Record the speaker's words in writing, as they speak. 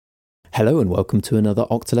Hello and welcome to another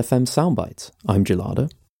Octal FM Soundbite. I'm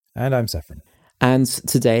Gelada. And I'm Saffron. And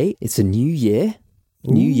today, it's a new year.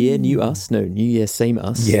 New year, new us. No, new year, same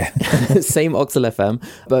us. Yeah. Same Octal FM.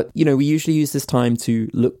 But, we usually use this time to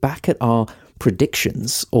look back at our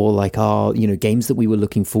predictions or like our, games that we were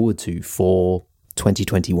looking forward to for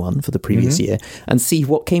 2021 for the previous year and see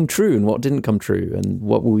what came true and what didn't come true and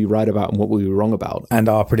what were we right about and what were we wrong about. And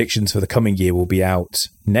our predictions for the coming year will be out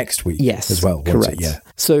next week as well. Correct. Yeah.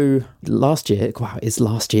 So last year, wow, it's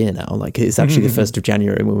last year now. Like it's actually the 1st of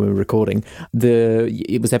January when we were recording.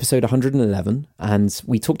 It was episode 111 and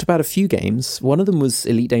we talked about a few games. One of them was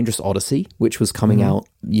Elite Dangerous Odyssey, which was coming out,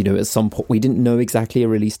 at some point. We didn't know exactly a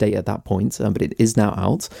release date at that point, but it is now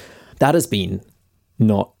out. That has been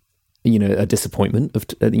not a disappointment of,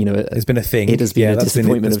 it's been a thing. It has been a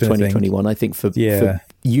disappointment of 2021, I think, for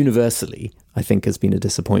universally, I think has been a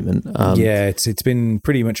disappointment. It's been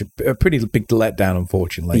pretty much a pretty big letdown,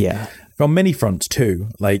 unfortunately. Yeah. On many fronts too.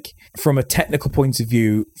 Like from a technical point of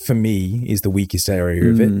view, for me, is the weakest area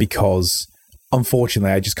of it because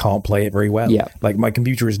unfortunately I just can't play it very well. Yeah. Like my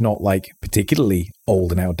computer is not like particularly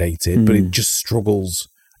old and outdated, but it just struggles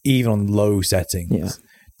even on low settings.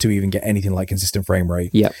 To even get anything like consistent frame rate.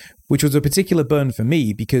 Yeah. Which was a particular burn for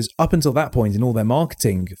me because up until that point in all their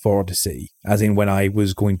marketing for Odyssey, as in when I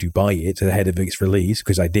was going to buy it ahead of its release,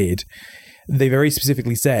 because I did, they very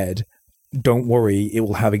specifically said, don't worry, it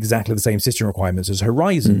will have exactly the same system requirements as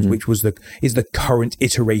Horizons, which is the current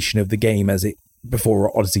iteration of the game as it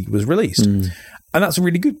before Odyssey was released. And that's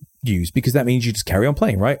really good news because that means you just carry on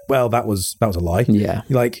playing, right? Well, that was a lie. Yeah.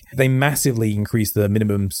 Like they massively increased the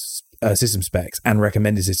minimum system specs and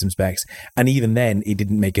recommended system specs, and even then it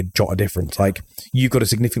didn't make a jot of difference. Like you've got a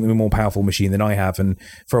significantly more powerful machine than I have, and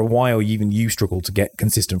for a while even you struggled to get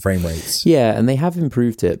consistent frame rates. Yeah, and they have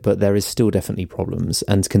improved it, but there is still definitely problems,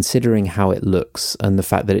 and considering how it looks and the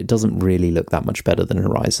fact that it doesn't really look that much better than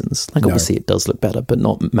Horizons, like obviously it does look better but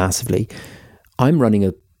not massively. I'm running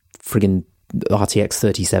a friggin' RTX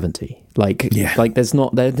 3070. Like there's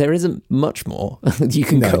not there isn't much more you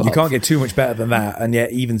can go. You can't get too much better than that, and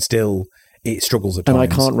yet even still it struggles at times. And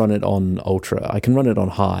I can't run it on ultra. I can run it on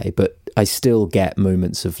high, but I still get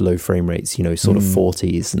moments of low frame rates, sort of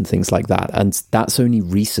 40s and things like that. And that's only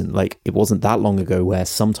recent. Like it wasn't that long ago where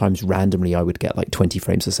sometimes randomly I would get like 20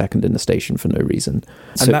 frames a second in the station for no reason.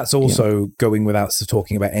 And that's also going without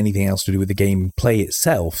talking about anything else to do with the gameplay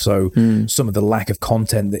itself. So some of the lack of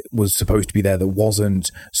content that was supposed to be there that wasn't,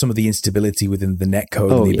 some of the instability within the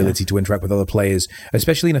netcode and the ability to interact with other players,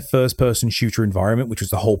 especially in a first-person shooter environment, which was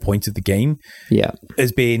the whole point of the game,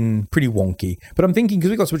 has been pretty wonky. But I'm thinking, because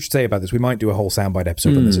we've got so much to say about this, we might do a whole soundbite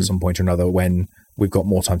episode on this at some point or another when we've got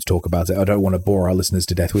more time to talk about it. I don't want to bore our listeners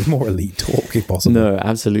to death with more Elite talk if possible. No,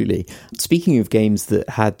 absolutely. Speaking of games that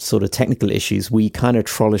had sort of technical issues, we kind of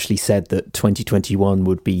trollishly said that 2021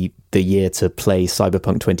 would be the year to play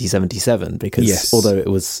Cyberpunk 2077 because although it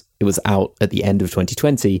was out at the end of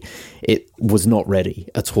 2020, it was not ready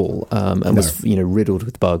at all and was riddled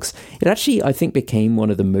with bugs. It actually, I think, became one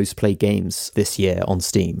of the most played games this year on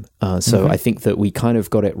Steam. So I think that we kind of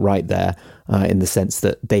got it right there in the sense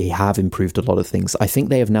that they have improved a lot of things. I think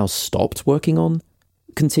they have now stopped working on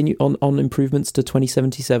improvements to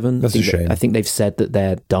 2077. That's a shame. I think they've said that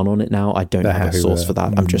they're done on it now. I don't have a source for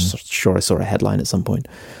that. I'm just sure I saw a headline at some point.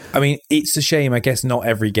 I mean, it's a shame. I guess not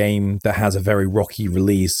every game that has a very rocky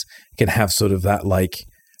release can have sort of that like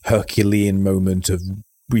Herculean moment of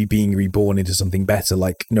being reborn into something better,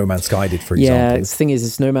 like No Man's Sky did, for example. Yeah, the thing is,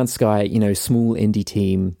 it's No Man's Sky, small indie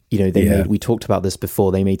team, they made, we talked about this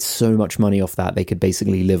before, they made so much money off that, they could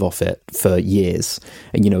basically live off it for years.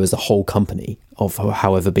 And, as a whole company of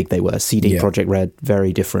however big they were. CD Projekt Red,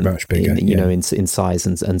 very different, much bigger, in size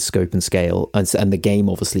and scope and scale. And the game,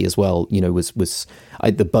 obviously, as well, was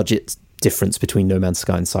the budget difference between No Man's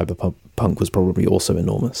Sky and Cyberpunk was probably also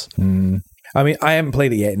enormous. I mean, I haven't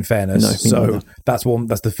played it yet, in fairness, that's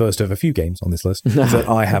the first of a few games on this list that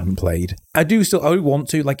I haven't played. I want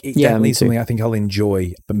to, like, it's definitely something I think I'll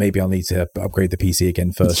enjoy, but maybe I'll need to upgrade the PC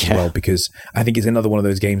again first as well, because I think it's another one of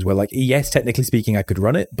those games where, like, yes, technically speaking, I could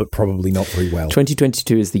run it, but probably not very well.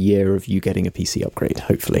 2022 is the year of you getting a PC upgrade,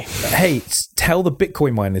 hopefully. Hey, tell the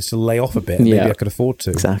Bitcoin miners to lay off a bit, and maybe I could afford to.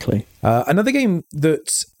 Exactly. Another game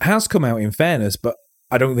that has come out, in fairness, but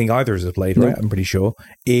I don't think either of us have played, right? I'm pretty sure,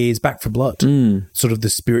 is Back 4 Blood. Sort of the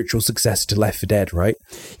spiritual successor to Left 4 Dead, right?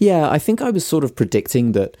 Yeah, I think I was sort of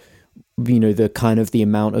predicting that the kind of the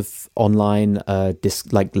amount of online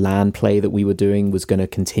like LAN play that we were doing was going to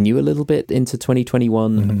continue a little bit into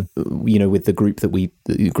 2021, with the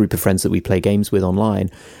group of friends that we play games with online.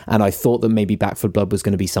 And I thought that maybe Back 4 Blood was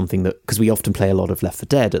going to be something that, because we often play a lot of Left 4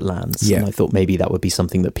 Dead at LANs, and I thought maybe that would be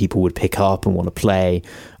something that people would pick up and want to play.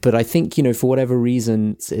 But I think, for whatever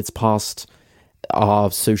reason, it's passed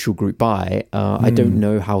our social group by. I don't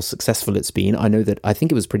know how successful it's been. I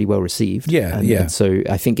think it was pretty well received. And so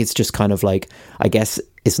I think it's just kind of like, I guess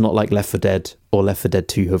it's not like Left 4 Dead or Left 4 Dead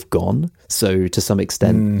 2 have gone. So to some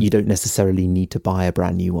extent, you don't necessarily need to buy a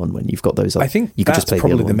brand new one when you've got those. I think you that's just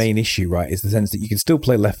probably the main issue, right? Is the sense that you can still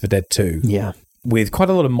play Left 4 Dead 2. Yeah. With quite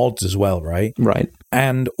a lot of mods as well, right? Right.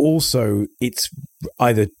 And also it's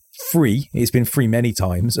either free, it's been free many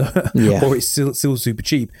times, or it's still super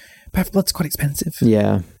cheap. Back 4 Blood's quite expensive.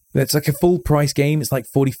 Yeah. It's like a full price game. It's like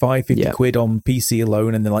 45, 50 quid on PC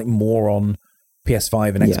alone, and then like more on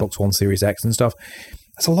PS5 and Xbox One Series X and stuff.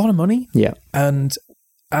 That's a lot of money. Yeah. And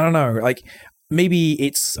I don't know, like maybe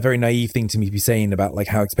it's a very naive thing to me to be saying about like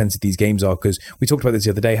how expensive these games are, because we talked about this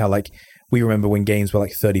the other day, how like we remember when games were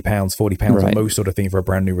like £30, £40 on most sort of thing for a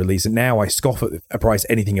brand new release. And now I scoff at a price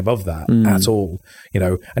anything above that at all,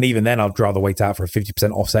 and even then I'd rather wait out for a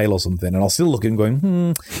 50% off sale or something. And I'll still look at it and going,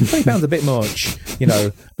 £20 a bit much,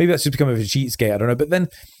 maybe that's just become a cheapskate. I don't know. But then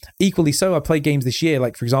equally so, I played games this year.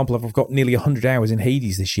 Like, for example, I've got nearly 100 hours in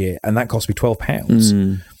Hades this year, and that cost me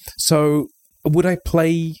 £12. So would I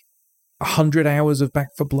play 100 hours of Back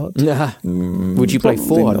 4 Blood? Would you play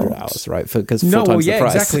 400 hours, right? Because four times the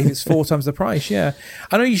price. Exactly. It's 4 times the price. Yeah,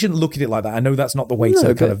 I know you shouldn't look at it like that. I know that's not the way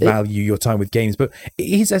to kind of value your time with games, but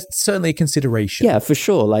it is certainly a consideration. Yeah, for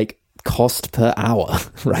sure. Like cost per hour,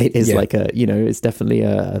 right? Is like it's definitely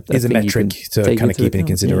is a metric to kind of keep in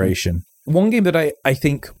consideration. Yeah. One game that I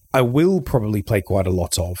think I will probably play quite a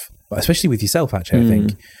lot of, especially with yourself, actually, I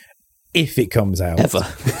think, if it comes out,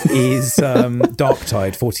 is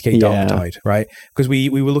Darktide, 40k Darktide, right? Because we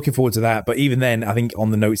were looking forward to that, but even then, I think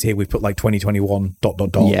on the notes here, we've put like 2021 ...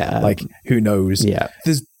 Like, who knows? Yeah.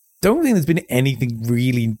 Don't think there's been anything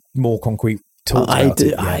really more concrete talked about it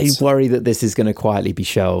yet. I worry that this is going to quietly be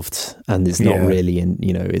shelved and is not really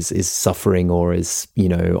is suffering, or is,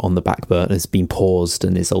 on the back burner, has been paused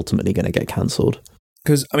and is ultimately going to get cancelled.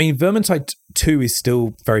 Because, I mean, Vermintide 2 is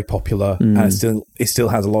still very popular and it still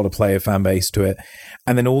has a lot of player fan base to it.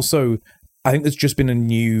 And then also, I think there's just been a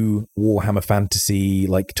new Warhammer Fantasy,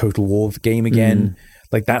 like Total War game again.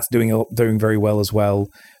 Like that's doing very well as well.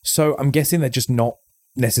 So I'm guessing they're just not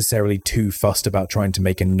necessarily too fussed about trying to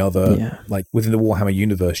make another, like within the Warhammer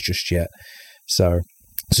universe just yet. So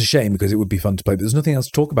it's a shame, because it would be fun to play, but there's nothing else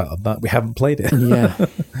to talk about that. We haven't played it.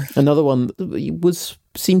 Another one that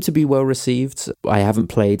seemed to be well received. I haven't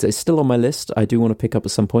played. It's still on my list. I do want to pick up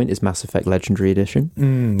at some point. Is Mass Effect Legendary Edition.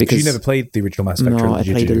 Because you never played the original Mass Effect trilogy?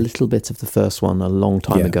 No, I played a little bit of the first one a long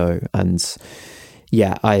time ago, and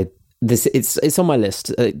it's on my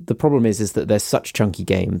list. The problem is that there's such chunky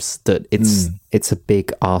games that it's a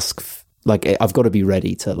big ask. Like, I've got to be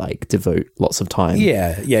ready to like devote lots of time.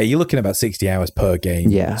 Yeah. You're looking at about 60 hours per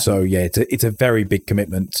game. Yeah. So it's a very big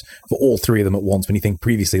commitment for all three of them at once. When you think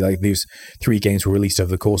previously, like these 3 games were released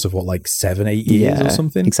over the course of 7-8 years or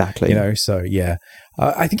something. Exactly. So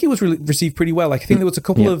I think it was received pretty well. Like, I think there was a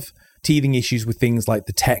couple of teething issues with things like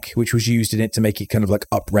the tech which was used in it to make it kind of like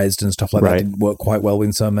up-resed and stuff like that. Didn't work quite well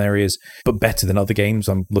in some areas, but better than other games.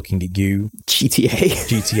 I'm looking at you.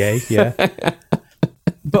 GTA, yeah.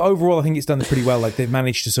 But overall, I think it's done pretty well. Like, they've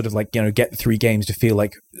managed to sort of like, get the 3 games to feel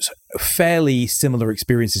like fairly similar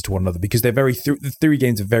experiences to one another, because they're the 3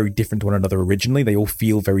 games are very different to one another originally. They all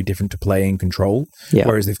feel very different to play and control. Yeah.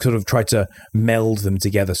 Whereas they've sort of tried to meld them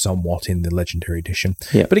together somewhat in the Legendary Edition.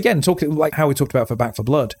 Yeah. But again, talking like how we talked about for Back 4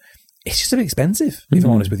 Blood, it's just a bit expensive, if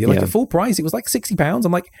I'm honest with you. Like, at full price, it was like £60.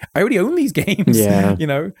 I'm like, I already own these games. Yeah.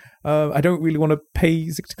 I don't really want to pay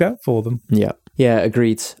 £60 for them. Yeah,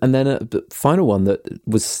 agreed. And then the final one that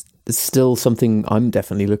was still something I'm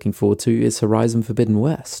definitely looking forward to is Horizon Forbidden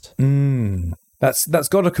West. That's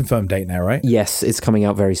got a confirmed date now, right? Yes, it's coming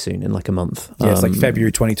out very soon, in like a month. Yeah, it's like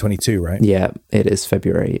February 2022, right? Yeah, it is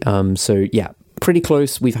February. So yeah, pretty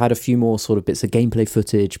close. We've had a few more sort of bits of gameplay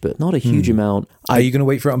footage, but not a huge amount. Are you going to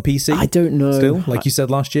wait for it on PC? I don't know. Still, like you said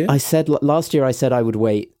last year? Last year I said I would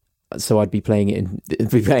wait, so I'd be playing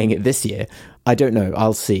it this year. I don't know.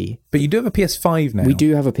 I'll see. But you do have a PS5 now. We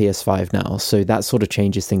do have a PS5 now, so that sort of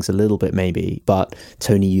changes things a little bit, maybe. But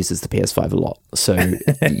Tony uses the PS5 a lot, so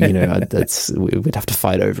we'd have to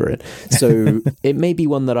fight over it. So it may be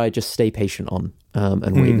one that I just stay patient on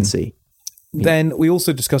and wait and see. Then we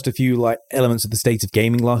also discussed a few like elements of the state of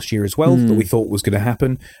gaming last year as well that we thought was going to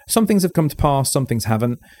happen. Some things have come to pass, some things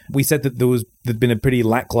haven't. We said that there'd been a pretty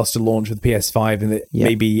lackluster launch with the PS5 and that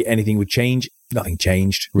maybe anything would change. Nothing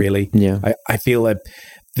changed, really. Yeah. I feel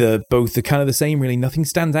that both are kind of the same, really. Nothing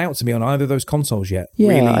stands out to me on either of those consoles yet. Yeah,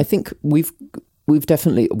 really. I think we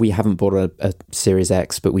haven't bought a Series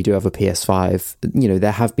X, but we do have a PS5. You know,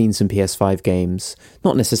 there have been some PS5 games,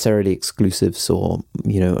 not necessarily exclusives or,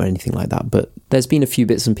 you know, or anything like that, but there's been a few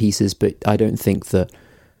bits and pieces, but I don't think that,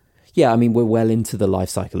 I mean, we're well into the life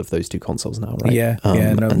cycle of those two consoles now, right? Yeah,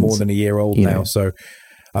 more than a year old now. So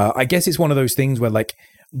I guess it's one of those things where, like,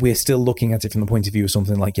 we're still looking at it from the point of view of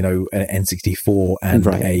something like, you know, an N64 and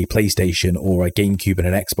a PlayStation or a GameCube and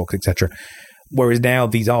an Xbox, etc. Whereas now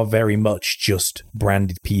these are very much just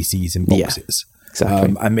branded PCs in boxes. Yeah,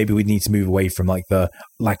 exactly. And maybe we need to move away from like the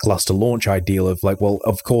lackluster launch ideal of like, well,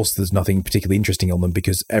 of course there's nothing particularly interesting on them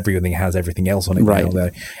because everything has everything else on it now.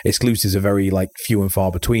 Their exclusives are very like few and far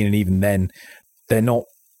between, and even then they're not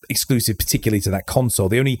exclusive particularly to that console.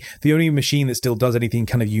 The only machine that still does anything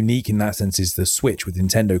kind of unique in that sense is the Switch with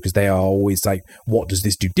Nintendo, because they are always like, what does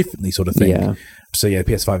this do differently sort of thing. Yeah. So yeah,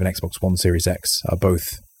 PS5 and Xbox One Series X are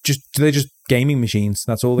both they're just gaming machines.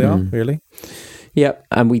 That's all they are, really. Yeah,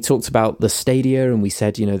 and we talked about the Stadia, and we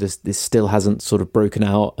said, you know, this still hasn't sort of broken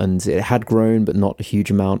out, and it had grown, but not a huge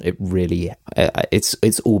amount. It really,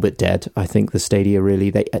 it's all but dead. I think the Stadia really,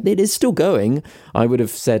 it is still going. I would have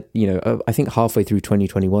said, you know, I think halfway through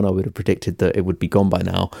 2021, I would have predicted that it would be gone by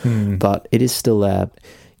now, but it is still there.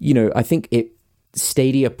 You know, I think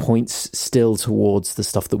Stadia points still towards the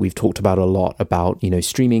stuff that we've talked about a lot about, you know,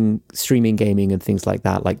 streaming gaming and things like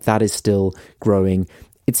that. Like that is still growing.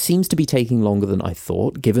 It seems to be taking longer than I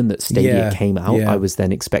thought, given that Stadia came out. I was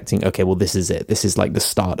then expecting, okay, well, this is it. This is like the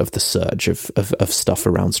start of the surge of stuff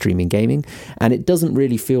around streaming gaming. And it doesn't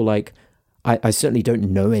really feel like, I certainly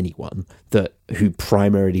don't know anyone who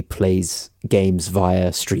primarily plays games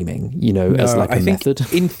via streaming, you know, as like a method.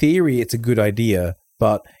 In theory, it's a good idea,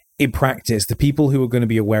 but in practice, the people who are going to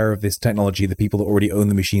be aware of this technology, the people that already own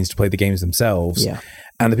the machines to play the games themselves,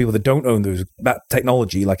 and the people that don't own that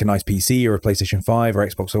technology, like a nice PC or a PlayStation 5 or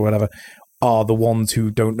Xbox or whatever, are the ones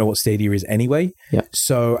who don't know what Stadia is anyway. Yeah.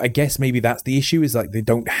 So I guess maybe that's the issue, is like they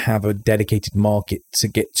don't have a dedicated market to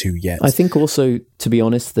get to yet. I think also, to be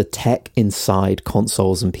honest, the tech inside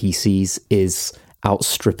consoles and PCs is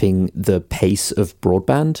outstripping the pace of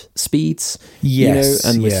broadband speeds, you know,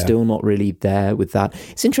 and we're still not really there with that.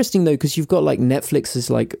 It's interesting though, because you've got like Netflix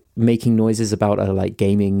is like making noises about a like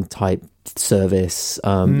gaming type service.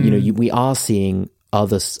 You know, we are seeing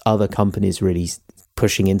other companies really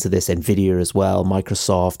pushing into this, Nvidia as well,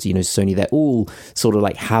 Microsoft, you know, Sony, they're all sort of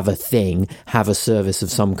like have a service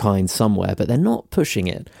of some kind somewhere, but they're not pushing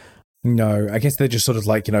it. No, I guess they're just sort of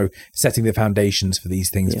like, you know, setting the foundations for these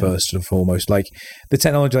things first and foremost. Like the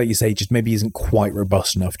technology, like you say, just maybe isn't quite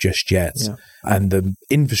robust enough just yet. Yeah. And the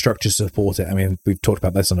infrastructure to support it, I mean, we've talked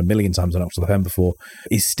about this on a million times on Up to the Pen before,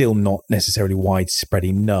 is still not necessarily widespread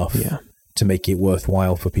enough to make it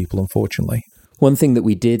worthwhile for people, unfortunately. One thing that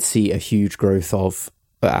we did see a huge growth of,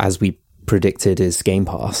 as we predicted, is Game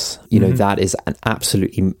Pass. You know, that is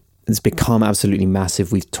it's become absolutely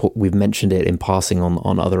massive. We've mentioned it in passing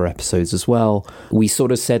on other episodes as well. We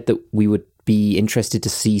sort of said that we would be interested to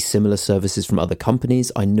see similar services from other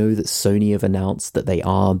companies. I know that Sony have announced that they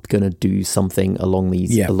are going to do something along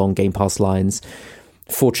Game Pass lines.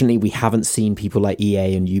 Fortunately, we haven't seen people like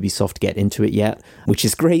EA and Ubisoft get into it yet, which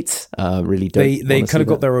is great. Really, they kind of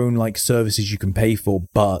got their own like services you can pay for,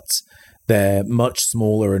 but they're much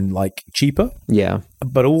smaller and like cheaper. Yeah.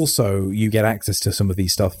 But also you get access to some of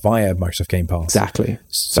these stuff via Microsoft Game Pass. Exactly.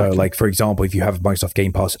 So like, for example, if you have Microsoft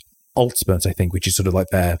Game Pass Ultimate, I think, which is sort of like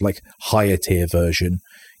their like higher tier version,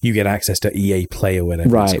 you get access to EA Play or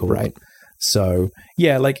whatever it's called. Right. So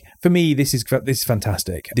yeah, like for me, this is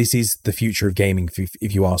fantastic. This is the future of gaming,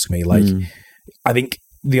 if you ask me. Like, I think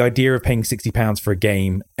the idea of paying £60 for a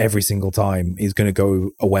game every single time is going to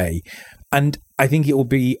go away. And I think it will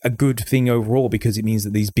be a good thing overall, because it means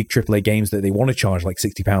that these big AAA games that they want to charge like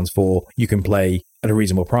 £60 for, you can play at a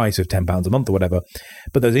reasonable price of £10 a month or whatever.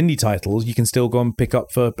 But those indie titles, you can still go and pick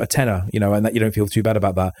up for a tenner, you know, and that you don't feel too bad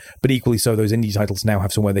about that. But equally so, those indie titles now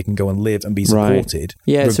have somewhere they can go and live and be supported,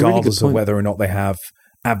 regardless of whether or not they have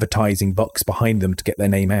advertising bucks behind them to get their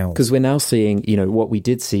name out. Because we're now seeing, you know, what we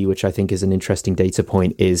did see, which I think is an interesting data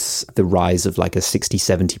point, is the rise of like a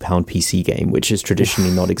 £60-70 PC game, which has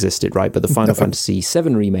traditionally not existed, right? But the Final Fantasy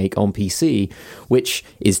VII remake on PC, which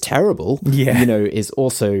is terrible, you know, is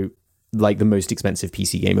also like the most expensive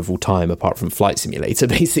PC game of all time, apart from Flight Simulator,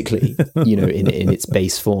 basically, you know, in its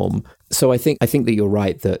base form. So I think that you're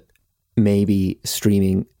right that maybe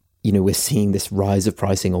streaming, we're seeing this rise of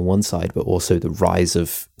pricing on one side, but also the rise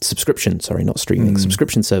of subscription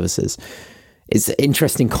services. It's an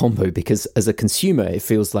interesting combo because as a consumer, it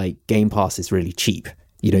feels like Game Pass is really cheap.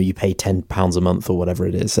 You pay £10 a month or whatever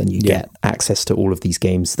it is, and you get access to all of these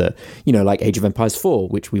games that, like Age of Empires 4,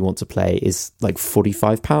 which we want to play, is like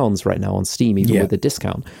 £45 right now on Steam, even with a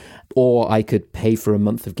discount. Or I could pay for a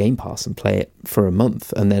month of Game Pass and play it for a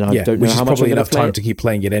month, and then I don't know how much I'm going to play. Which is probably enough time to keep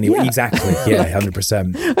playing it anyway. Yeah. Exactly. Yeah,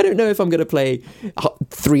 100%. I don't know if I'm going to play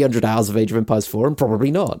 300 hours of Age of Empires 4, and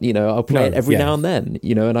probably not. I'll play it every now and then,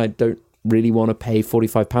 and I don't really want to pay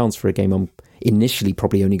 £45 for a game I'm initially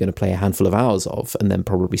probably only going to play a handful of hours of and then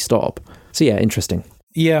probably stop. So yeah, interesting.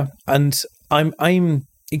 Yeah, and I'm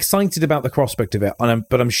excited about the prospect of it,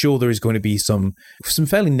 but I'm sure there is going to be some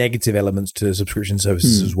fairly negative elements to subscription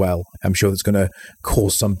services as well. I'm sure that's going to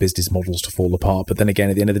cause some business models to fall apart. But then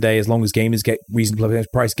again, at the end of the day, as long as gamers get reasonably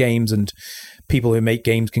priced games and people who make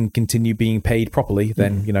games can continue being paid properly,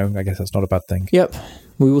 then, I guess that's not a bad thing. Yep.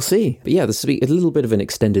 We will see. But yeah, this will be a little bit of an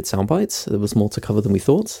extended soundbite. There was more to cover than we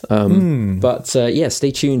thought. But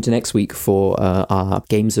stay tuned to next week for our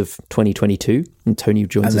games of 2022. And Tony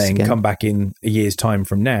joins us again. And then come back in a year's time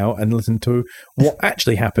from now and listen to what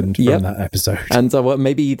actually happened from that episode. And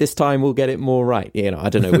maybe this time we'll get it more right. I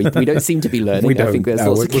don't know. We don't seem to be learning. I think there's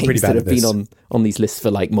lots of games that have been on these lists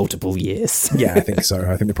for like multiple years. Yeah, I think so.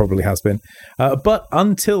 I think there probably has been. But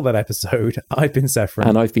until that episode, I've been Sephron.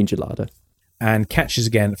 And I've been Gelada. And catch us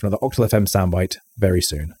again for another Octal FM soundbite very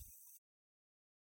soon.